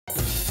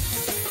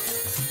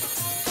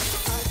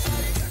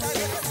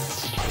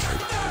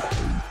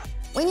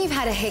When you've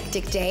had a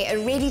hectic day, a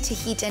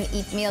ready-to-heat and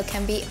eat meal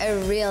can be a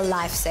real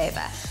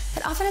lifesaver.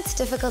 But often it's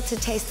difficult to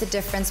taste the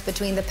difference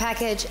between the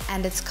package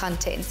and its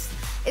contents.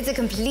 It's a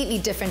completely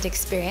different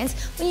experience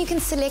when you can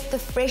select the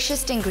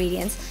freshest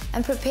ingredients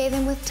and prepare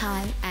them with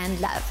time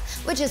and love,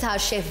 which is how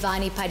Chef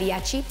Vanie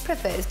Padayachee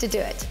prefers to do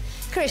it.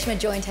 Karishma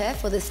joined her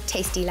for this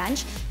tasty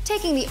lunch,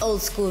 taking the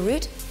old school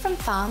route from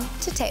farm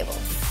to table.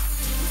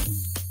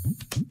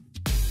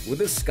 With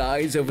the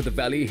skies over the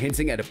valley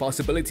hinting at a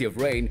possibility of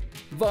rain,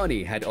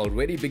 Vanie had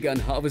already begun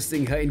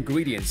harvesting her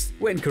ingredients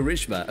when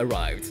Karishma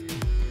arrived.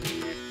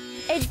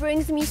 It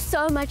brings me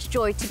so much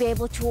joy to be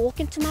able to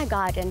walk into my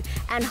garden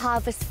and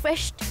harvest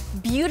fresh,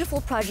 beautiful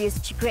produce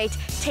to create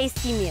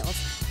tasty meals.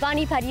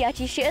 Vanie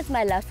Padayachee shares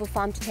my love for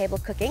farm-to-table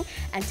cooking,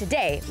 and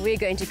today we're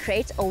going to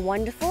create a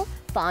wonderful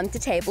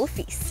farm-to-table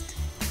feast.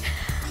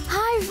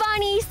 Hi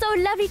Vanie, so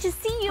lovely to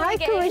see you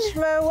again. Hi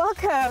Karishma,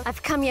 welcome.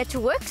 I've come here to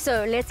work,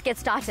 so let's get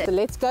started. So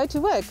let's go to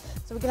work.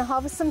 So we're going to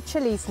harvest some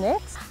chilies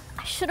next.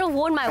 I should have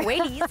worn my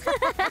waddies.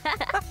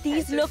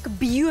 These look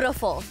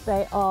beautiful.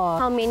 They are.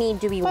 How many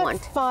do we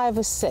want? 5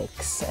 or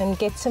 6, and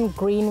get some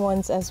green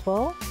ones as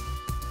well.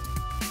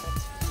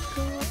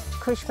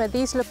 Karishma,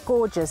 these look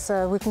gorgeous,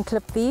 so we can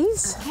clip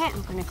these. Okay,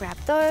 I'm going to grab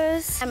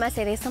those. I must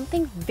say there's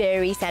something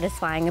very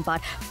satisfying about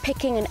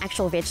picking an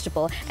actual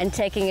vegetable and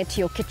taking it to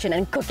your kitchen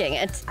and cooking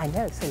it. I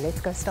know, so let's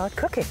go start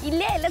cooking.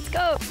 Yeah, let's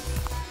go.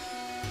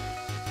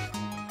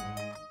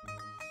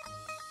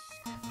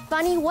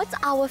 Vanie, what's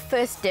our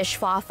first dish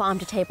for our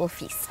farm-to-table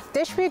feast? The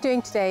dish we're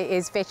doing today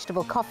is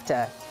vegetable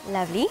kofta.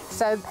 Lovely.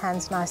 So the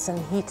pan's nice and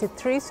heated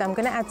through, so I'm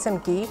going to add some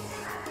ghee.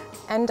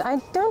 And I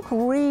don't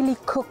really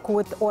cook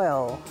with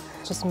oil.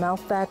 Just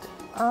melt that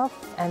up,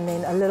 and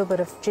then a little bit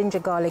of ginger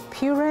garlic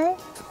puree.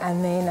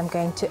 And then I'm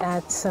going to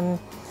add some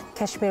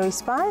Kashmiri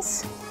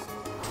spice.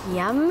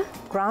 Yum.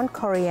 Ground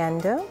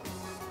coriander.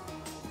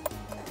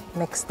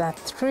 Mix that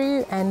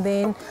through, and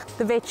then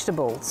the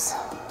vegetables.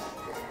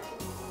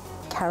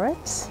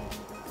 Carrots,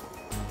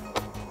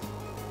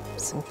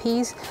 some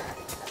peas,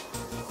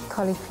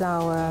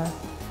 cauliflower,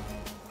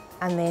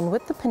 and then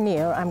with the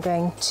paneer I'm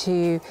going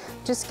to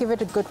just give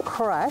it a good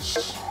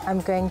crush. I'm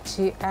going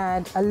to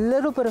add a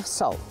little bit of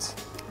salt.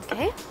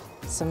 Okay.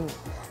 Some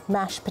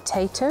mashed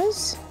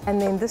potatoes, and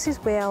then this is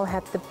where I'll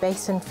have the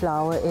basin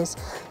flour.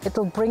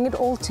 It'll bring it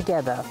all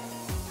together.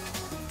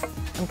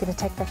 I'm going to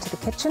take that to the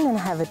kitchen and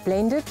have it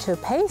blended to a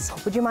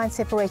paste. Would you mind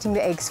separating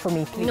the eggs for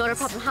me, please? Not a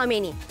problem. How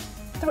many?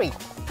 3.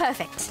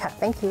 Perfect. Okay,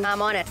 thank you.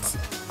 I'm on it.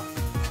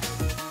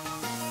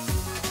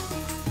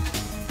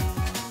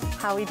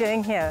 How are we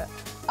doing here?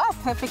 Oh,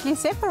 perfectly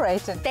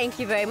separated. Thank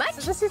you very much.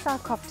 So this is our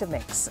kofta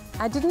mix.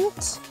 I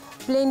didn't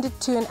blend it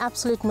to an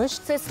absolute mush.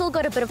 So it's still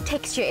got a bit of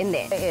texture in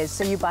there. It is,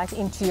 so you bite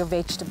into your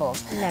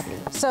vegetables. Lovely.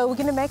 So we're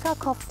going to make our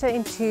kofta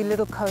into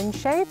little cone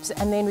shapes,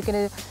 and then we're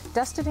going to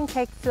dust it in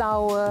cake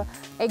flour,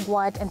 egg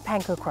white, and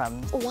panko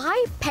crumbs.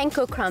 Why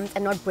panko crumbs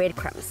and not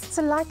breadcrumbs? It's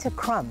a lighter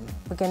crumb.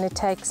 We're going to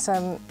take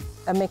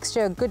a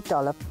mixture, a good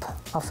dollop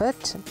of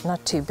it,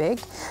 not too big,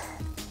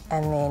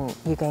 and then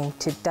you're going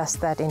to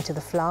dust that into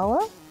the flour.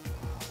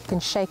 You can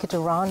shake it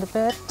around a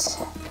bit,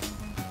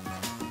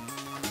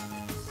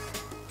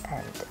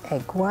 and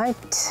egg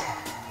white,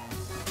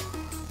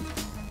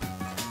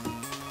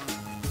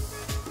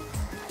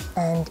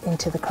 and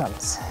into the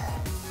crumbs.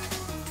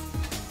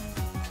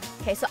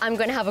 Okay, so I'm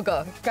going to have a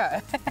go. Go.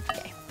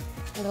 Okay.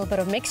 A little bit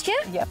of mixture.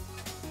 Yep.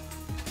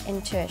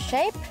 Into a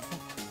shape.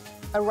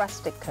 A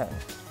rustic cone.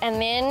 And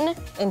then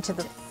into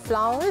the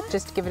flour,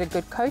 just to give it a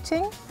good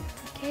coating.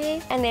 Okay,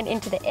 and then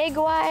into the egg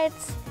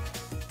whites.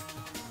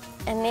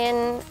 And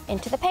then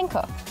into the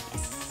panko.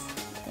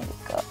 Yes, there we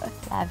go.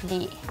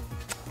 Lovely.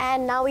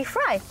 And now we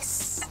fry.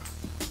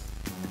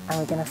 And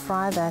we're going to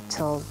fry that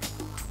till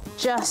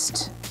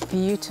just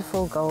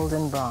beautiful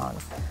golden brown.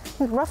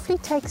 It roughly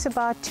takes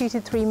about 2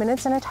 to 3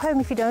 minutes, and at home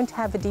if you don't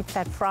have a deep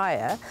fat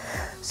fryer,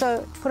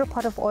 so put a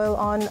pot of oil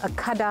on, a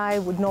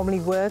kadai would normally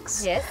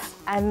works. Yes.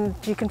 And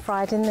you can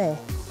fry it in there.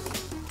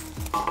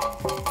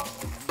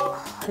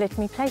 Let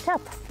me plate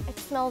up. It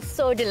smells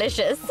so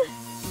delicious.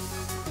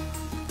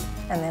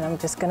 And then I'm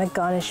just going to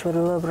garnish with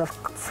a little bit of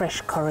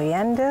fresh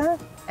coriander.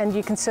 And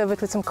you can serve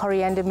it with some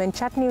coriander mint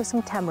chutney or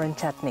some tamarind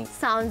chutney.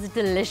 Sounds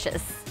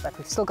delicious. But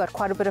we've still got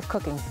quite a bit of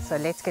cooking, so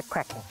let's get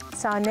cracking.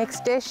 So our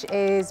next dish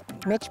is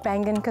mirch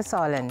baingan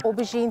kasalan.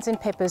 Aubergines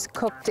and peppers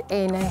cooked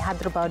in a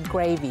Hyderabad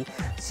gravy.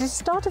 So to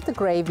start with the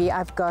gravy,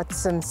 I've got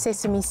some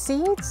sesame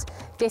seeds,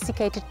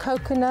 desiccated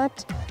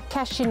coconut,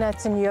 cashew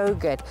nuts and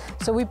yogurt.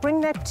 So we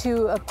bring that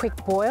to a quick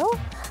boil,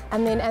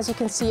 and then as you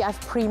can see, I've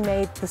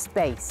pre-made this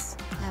base.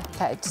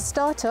 Okay, to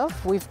start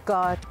off, we've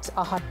got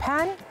a hot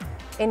pan.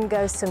 In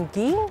goes some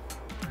ghee.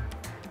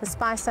 The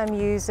spice I'm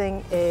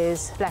using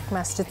is black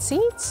mustard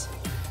seeds,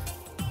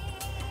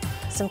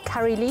 some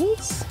curry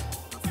leaves,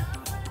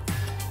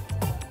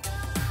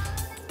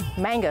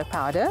 mango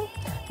powder.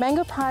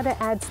 Mango powder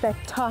adds that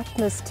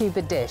tartness to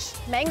the dish.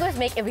 Mangoes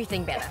make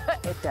everything better.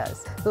 It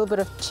does. A little bit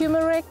of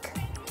turmeric,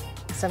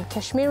 some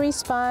Kashmiri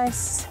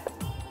spice,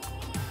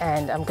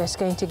 and I'm just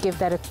going to give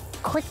that a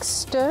quick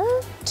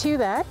stir. To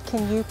that,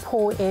 can you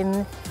pour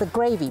in the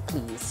gravy,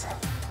 please?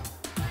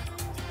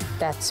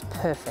 That's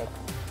perfect.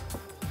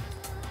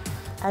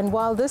 And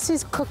while this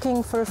is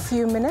cooking for a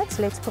few minutes,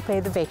 let's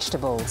prepare the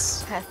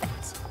vegetables.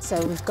 Perfect.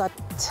 So we've got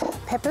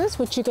peppers,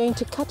 which you're going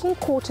to cut in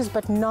quarters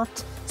but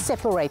not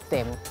separate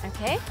them.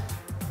 Okay.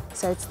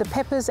 So it's the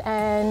peppers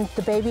and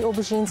the baby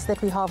aubergines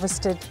that we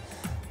harvested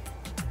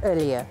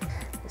earlier.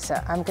 So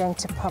I'm going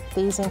to pop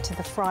these into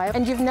the fryer.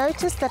 And you've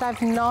noticed that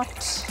I've not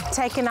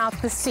taken out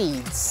the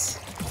seeds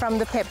from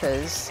the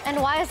peppers. And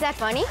why is that,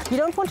 Vanie? You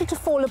don't want it to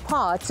fall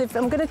apart. So if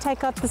I'm going to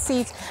take out the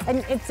seeds,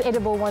 and it's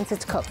edible once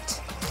it's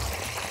cooked.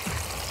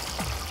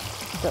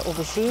 The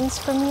aubergines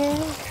from you.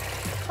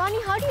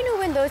 Vanie, how do you know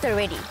when those are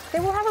ready? They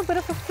will have a bit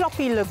of a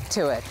floppy look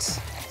to it.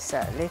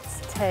 So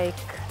let's take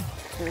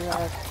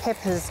the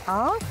peppers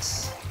out.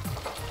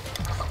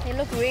 They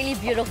look really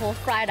beautiful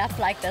fried up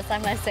like this, I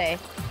must say.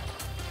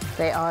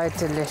 They are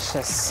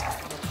delicious.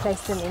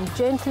 Place them in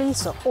gently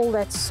so all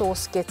that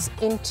sauce gets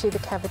into the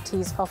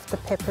cavities of the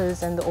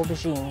peppers and the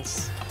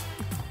aubergines.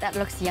 That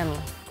looks yummy.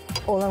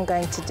 All I'm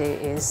going to do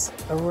is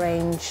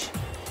arrange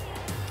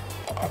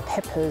the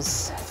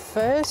peppers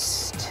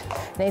first.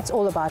 And it's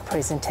all about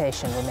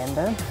presentation,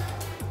 remember?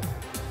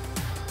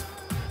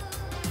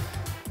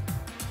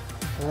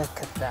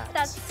 Look at that.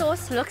 That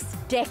sauce looks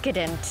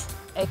decadent.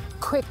 A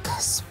quick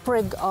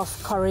sprig of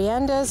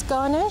coriander's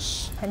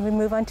garnish, and we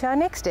move on to our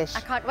next dish. I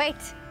can't wait.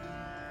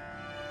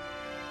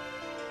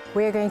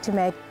 We're going to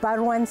make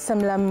bharwan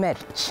shimla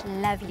mirch.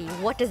 Lovely.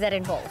 What does that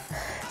involve?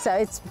 So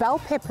it's bell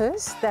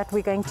peppers that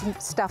we're going to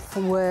stuff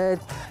with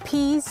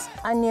peas,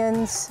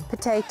 onions,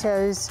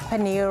 potatoes,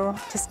 paneer.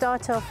 To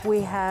start off,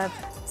 we have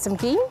some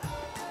ghee.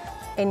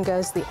 In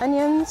goes the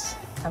onions.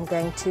 I'm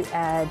going to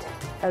add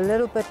a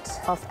little bit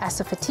of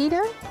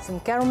asafoetida, some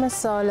garam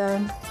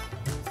masala,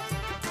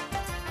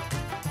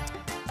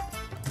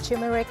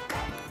 turmeric,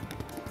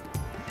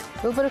 a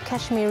little bit of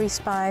Kashmiri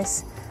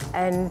spice,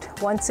 and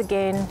once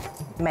again,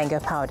 mango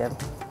powder.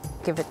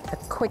 Give it a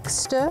quick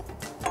stir,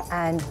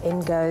 and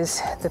in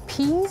goes the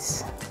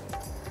peas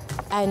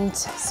and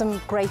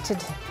some grated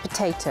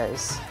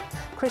potatoes.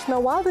 Krishma,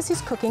 while this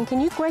is cooking,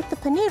 can you grate the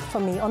paneer for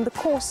me on the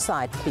coarse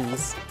side,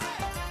 please?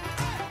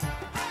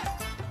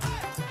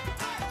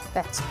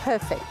 That's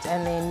perfect,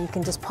 and then you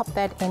can just pop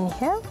that in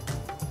here.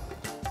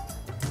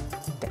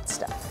 Good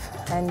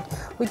stuff. And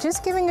we're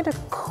just giving it a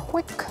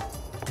quick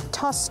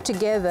toss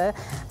together,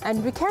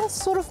 and we can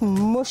sort of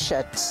mush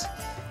it.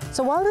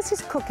 So while this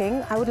is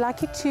cooking, I would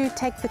like you to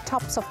take the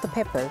tops off the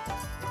pepper.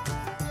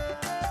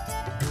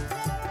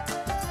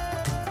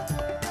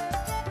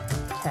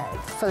 Okay,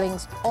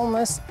 filling's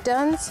almost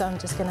done, so I'm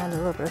just gonna add a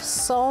little bit of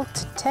salt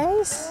to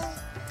taste.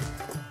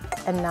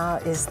 And now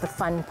is the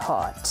fun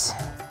part.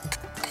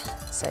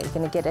 So you're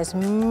gonna get as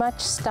much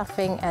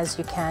stuffing as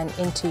you can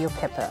into your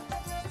pepper.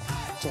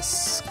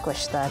 Just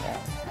squish that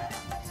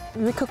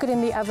in. We cook it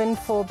in the oven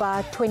for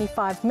about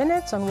 25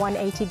 minutes on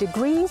 180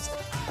 degrees.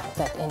 Put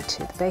that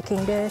into the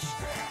baking dish.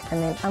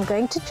 And then I'm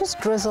going to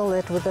just drizzle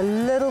it with a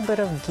little bit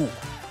of ghee.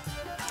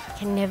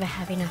 Can never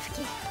have enough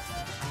ghee.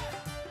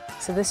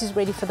 So this is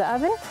ready for the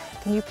oven.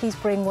 Can you please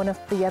bring one of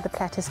the other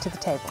platters to the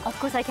table? Of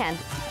course I can.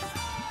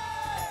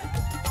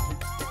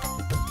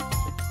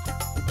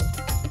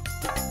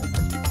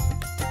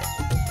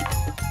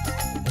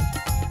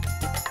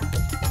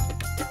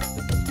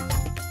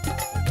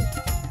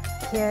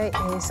 Here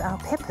is our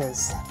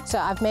peppers. So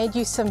I've made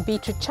you some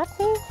beetroot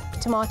chutney,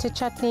 tomato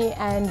chutney,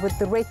 and with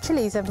the red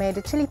chilies, I've made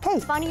a chili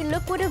paste. Vanie,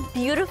 look what a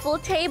beautiful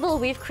table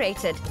we've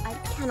created. I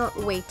cannot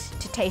wait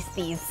to taste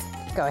these.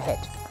 Go ahead.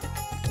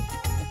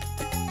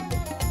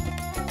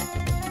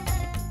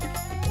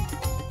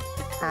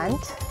 And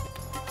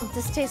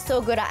This tastes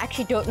so good, I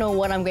actually don't know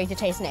what I'm going to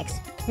taste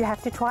next. you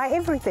have to try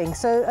everything,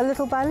 so a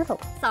little by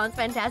little. Sounds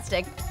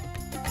fantastic.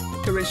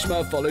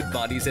 Karishma followed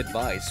Vanie's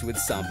advice with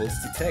samples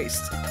to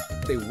taste.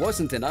 There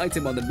wasn't an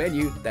item on the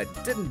menu that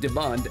didn't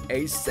demand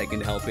a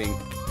second helping.